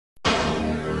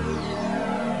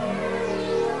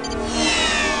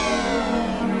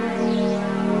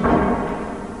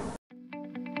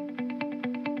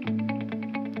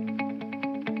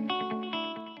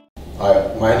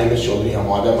Hi, my name is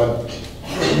Hammad,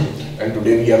 and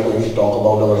today we are going to talk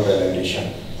about our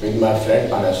presentation with my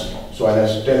friend Anas. So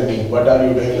Anas, tell me, what are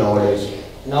you doing nowadays?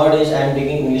 Nowadays, I am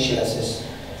taking English classes.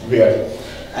 Where?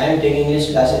 I am taking English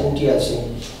classes in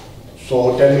TLC.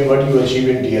 So tell me what you achieve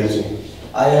in TLC.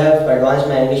 I have advanced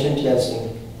my English in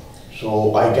TLC.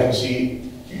 So I can see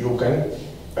you can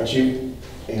achieve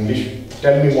English.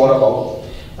 Tell me more about.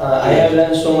 I have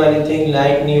learned so many things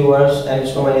like new words and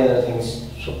so many other things.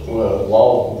 So,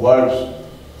 wow, words.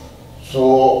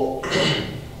 So,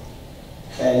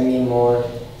 Tell me more.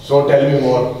 so tell me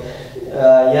more.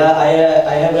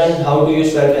 I have learned how to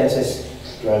use 12 tenses.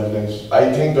 12 tenses.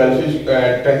 I think 12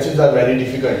 tenses are very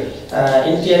difficult.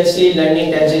 In TLC,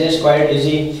 learning tenses is quite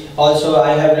easy. Also,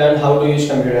 I have learned how to use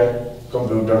computer.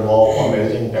 Computer, wow,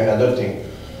 amazing. Another thing,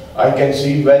 I can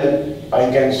see,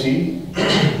 I can see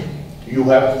you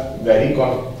have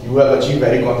achieved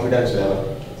very confidence level.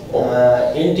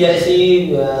 In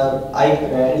TLC,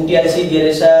 there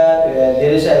is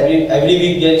every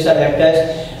week there is a lab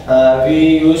test.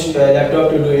 We use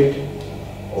laptop to do it.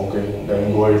 Okay,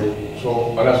 then go ahead.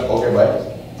 So, Anas, okay, bye.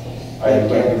 I am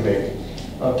going to take.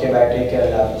 Okay, bye. Take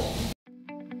care. Allah.